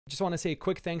Just want to say a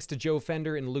quick thanks to Joe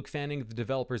Fender and Luke Fanning, the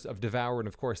developers of DEVOUR, and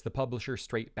of course the publisher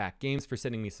Straight Back Games, for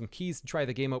sending me some keys to try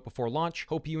the game out before launch.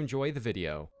 Hope you enjoy the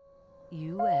video.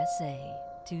 USA,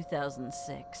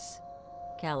 2006.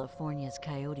 California's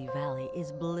Coyote Valley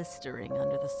is blistering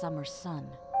under the summer sun.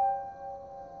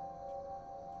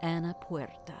 Ana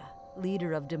Puerta,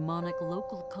 leader of demonic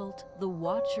local cult the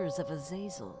Watchers of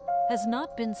Azazel, has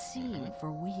not been seen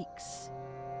for weeks.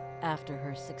 After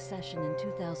her succession in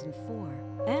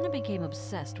 2004, Ana became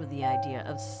obsessed with the idea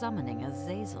of summoning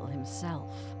Azazel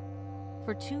himself.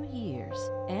 For 2 years,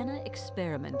 Ana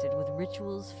experimented with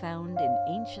rituals found in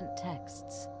ancient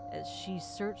texts as she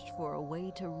searched for a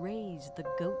way to raise the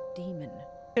goat demon.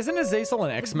 Isn't Azazel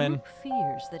an X-Men? The group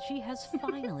fears that she has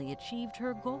finally achieved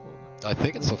her goal. I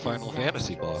think it's the with Final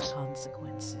Fantasy disastrous boss.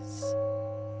 Consequences.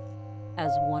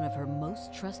 As one of her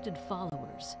most trusted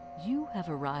followers, you have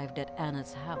arrived at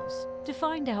Anna's house to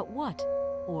find out what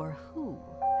or who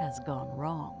has gone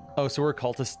wrong. Oh, so we're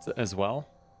cultists as well?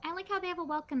 I like how they have a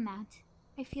welcome mat.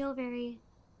 I feel very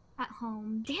at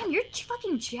home. Damn, you're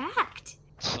fucking jacked.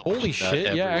 Holy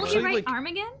shit, yeah, Hold actually, your right like, arm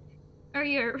again? Or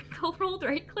your rolled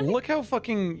right click? look how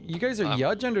fucking, you guys are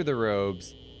yudge under the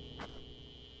robes.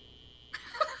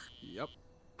 Yep.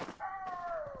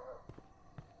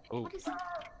 Oh, What is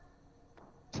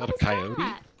is that what a is coyote?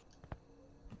 that?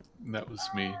 That was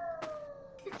me.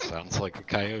 Sounds like a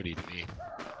coyote to me.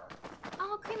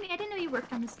 Oh, Creamy, I didn't know you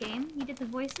worked on this game. You did the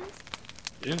voices?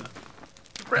 Yeah.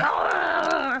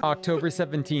 October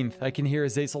 17th, I can hear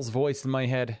Azazel's voice in my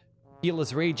head. Feel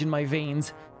his rage in my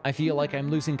veins. I feel like I'm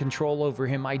losing control over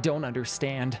him. I don't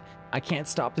understand. I can't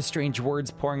stop the strange words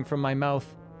pouring from my mouth.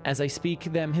 As I speak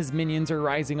them, his minions are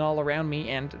rising all around me,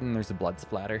 and there's a blood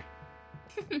splatter.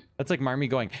 That's like Marmy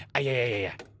going,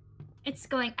 yeah. It's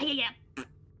going, yeah.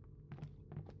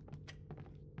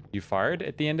 You fired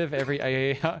at the end of every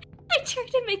I tried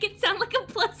to make it sound like a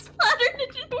blood splatter and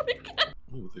it didn't work out.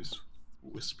 Oh, there's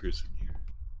whispers in here.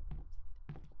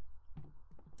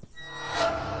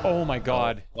 Oh my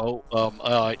god.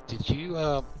 Did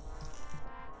you,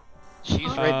 she's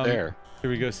right there. Should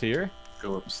we go see her?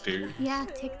 Go upstairs. Yeah,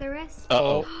 take the risk.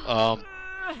 Oh,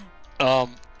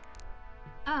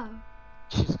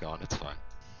 she's gone, it's fine.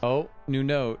 Oh, new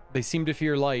note. They seem to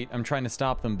fear light. I'm trying to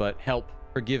stop them, but help,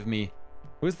 forgive me.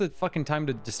 Who's the fucking time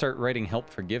to start writing help,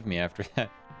 forgive me after that?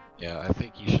 Yeah, I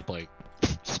think you should, like,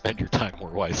 spend your time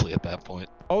more wisely at that point.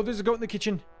 Oh, there's a goat in the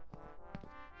kitchen.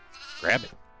 Grab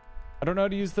it. I don't know how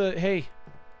to use the, hey.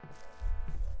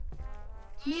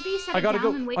 Maybe you set I it gotta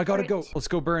down go. and wait I gotta for go. it. Let's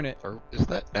go burn it. Or is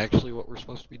that actually what we're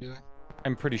supposed to be doing?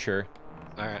 I'm pretty sure.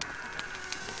 Alright.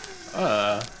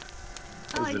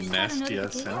 That Oh, was I a just got a nasty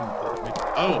ass notification. sound.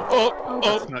 Oh.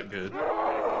 That's not good.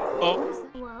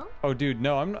 Whoa. Oh, dude,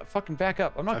 no, I'm not fucking back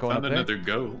up. I'm not I going found up there. another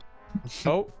goat.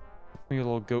 Oh, you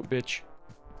little goat bitch.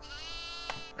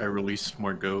 I released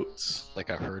more goats. Like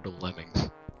a herd of lemmings.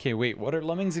 Okay, wait, what are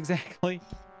lemmings exactly?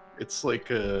 It's like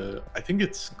a... I think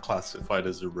it's classified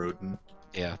as a rodent.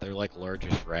 Yeah, they're like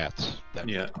largest rats that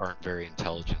aren't very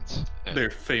intelligent. And They're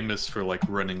famous for like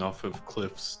running off of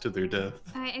cliffs to their death.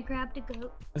 Alright, I grabbed a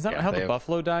goat. Is that Yeah, how they the have-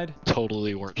 buffalo died?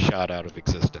 totally weren't shot out of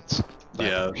existence. That's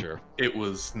Yeah. for sure. It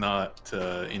was not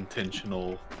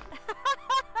intentional.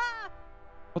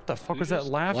 What the fuck You was that just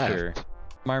laughter? laughed.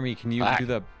 Marmy, can you Ah. do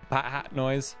the bah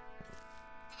noise?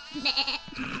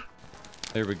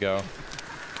 There we go.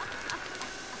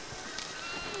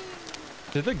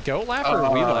 Did the goat laugh or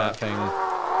are we laughing?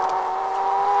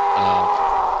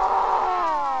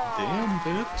 Damn,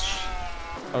 bitch.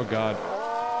 Oh god.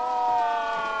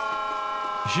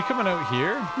 Is she coming out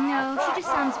here? No, she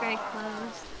just sounds very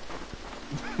close.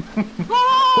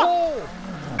 Oh!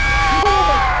 Oh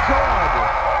my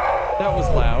god! That was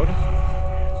loud.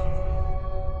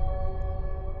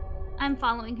 I'm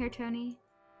following her, Tony.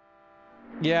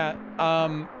 Yeah,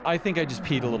 I think I just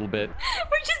peed a little bit.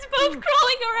 We're just both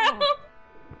crawling around.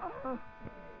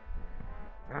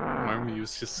 Marmy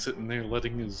was just sitting there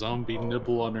letting a zombie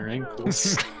nibble on her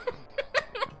ankles.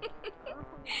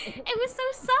 It was so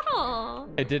subtle.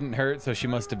 It didn't hurt, so she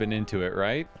must have been into it,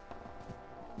 right?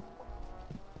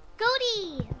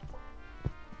 Goaty!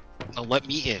 No, let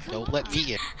me in. No, let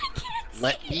me in. I can't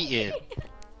Let see. me in.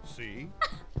 See?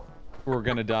 We're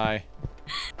gonna die.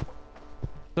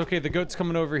 It's okay, the goat's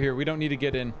coming over here. We don't need to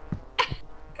get in.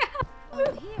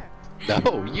 Over here.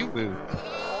 No, you move.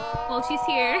 Well, she's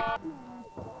here.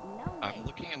 No I'm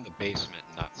looking in the basement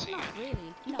and not seeing Not it. really.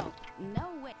 No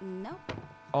way. No.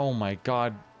 Oh my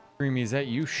god. Creamy, is that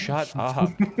you? Shut up.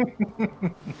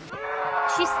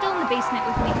 She's still in the basement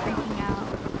with me freaking out.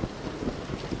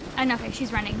 And okay,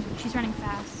 she's running. She's running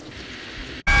fast.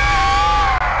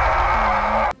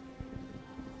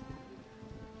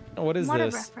 What is What a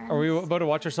this? reference. Are we about to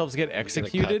watch ourselves get We get a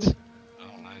executed? cut.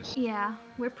 Oh, nice. Yeah,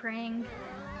 we're praying.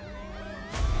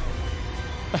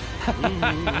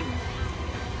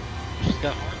 She's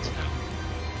got horns now.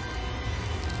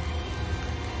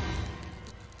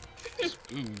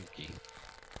 Spooky.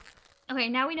 Okay,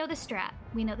 now we know the strat.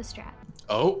 We know the strat.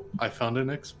 Oh, I found an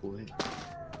exploit.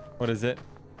 What is it?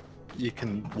 You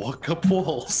can walk up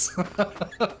walls.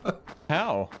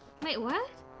 How? Wait, what?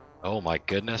 Oh my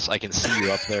goodness, I can see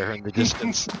you up there in the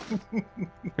distance.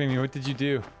 Creamy, what did you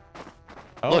do?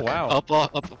 Oh, Look, wow.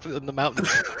 up in the mountains.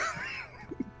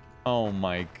 Oh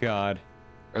my god.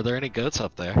 Are there any goats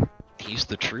up there? He's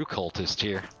the true cultist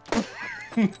here.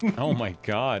 Oh my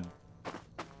god.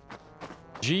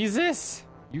 Jesus!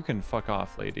 You can fuck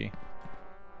off, lady.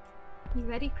 You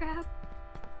ready, Crab?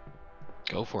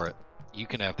 Go for it. You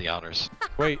can have the honors.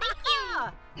 Wait,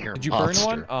 You're a did you burn monster.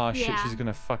 one? Oh shit, Yeah. she's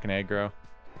gonna fucking aggro.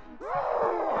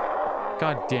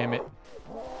 God damn it.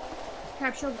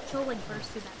 Crab, she'll like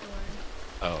burst through that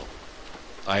door. Oh.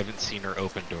 I haven't seen her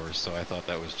open doors, so I thought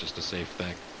that was just a safe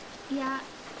thing. Yeah,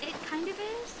 it kind of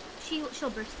is. She'll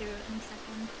burst through in a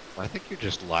second. I think you're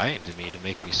just lying to me to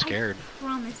make me scared. I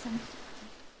promise I'm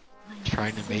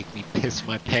Trying to make me piss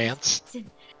my pants.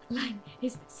 sin. Line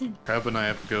is sin. Crab and I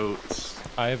have goats.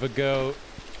 I have a goat.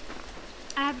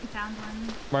 I haven't found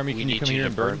one. Marmy, We can you need come you here to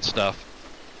and burn? burn stuff.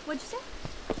 What'd you say?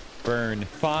 Burn. There's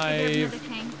 5. another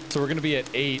tank. So we're gonna be at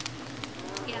 8.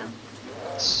 Yeah.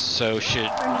 So should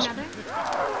Burn another?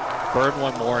 burn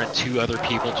one more and 2 other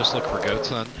people just look for goats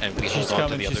then, and we She's hold on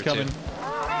to coming, the she's other coming. 2.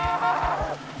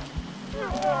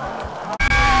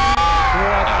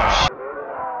 What?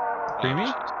 Oh, Creamy?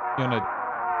 shit. You wanna...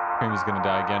 Creamy's gonna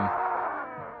die again.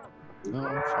 No,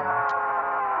 I'm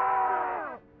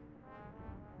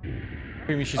fine.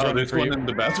 Creamy, she's Oh, running there's for one you. in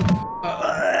the bathroom.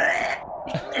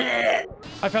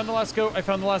 I found the last goat. I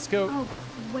found the last goat. Oh,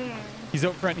 where? He's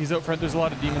out front. He's out front. There's a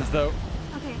lot of demons though.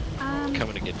 Okay,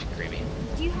 Coming to get you, Creamy.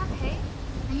 do you have hay?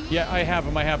 Yeah, I have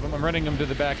him. I have him. I'm running him to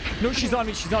the back. No, she's on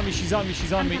me. She's on me. She's on me.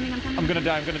 She's on I'm me. coming, I'm coming. I'm gonna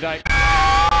die. I'm gonna die.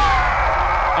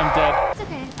 I'm dead. It's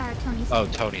okay. Tony's. Oh,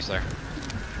 Tony's there.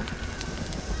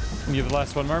 You have the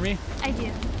last one, Marmy? I do.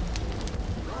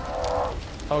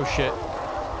 Oh shit.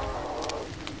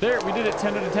 There, we did it.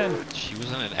 10 out of 10. She was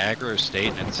in an aggro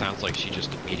state, and it sounds like she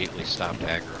just immediately stopped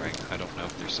aggroing. I don't know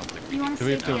if there's something we You can want Do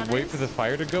we have to wait for the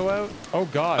fire to go out? Oh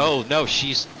god. Oh no,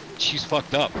 she's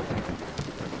fucked up.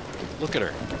 Look at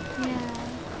her. Yeah.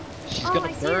 She's Oh, gonna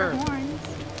I see her burn. horns.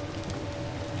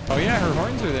 Oh yeah, her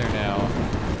horns are there now.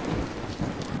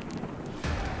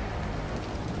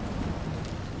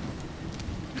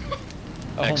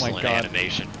 Oh Excellent my god.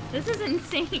 animation. This is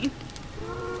insane.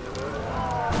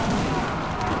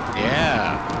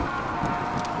 Yeah.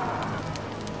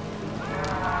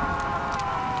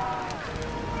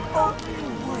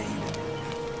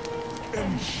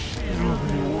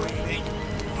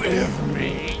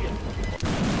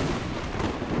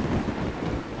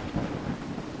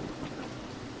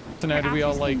 So now do we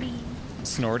all Ashes like can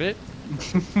snort it?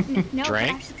 be, no,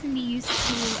 Drank? ashes can be used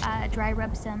to dry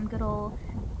rub some good old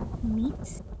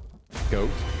meats. Goat.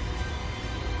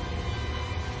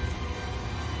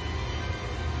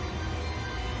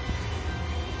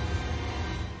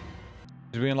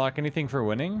 Did we unlock anything for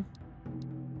winning?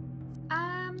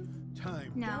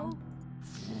 No.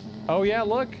 Oh yeah,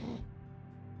 look.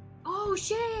 Oh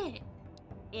shit!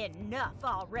 Enough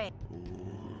already.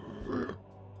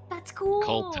 That's cool.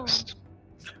 Cultist.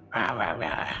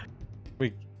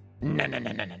 We Yeah. no.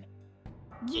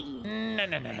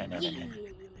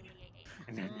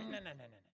 Yeah.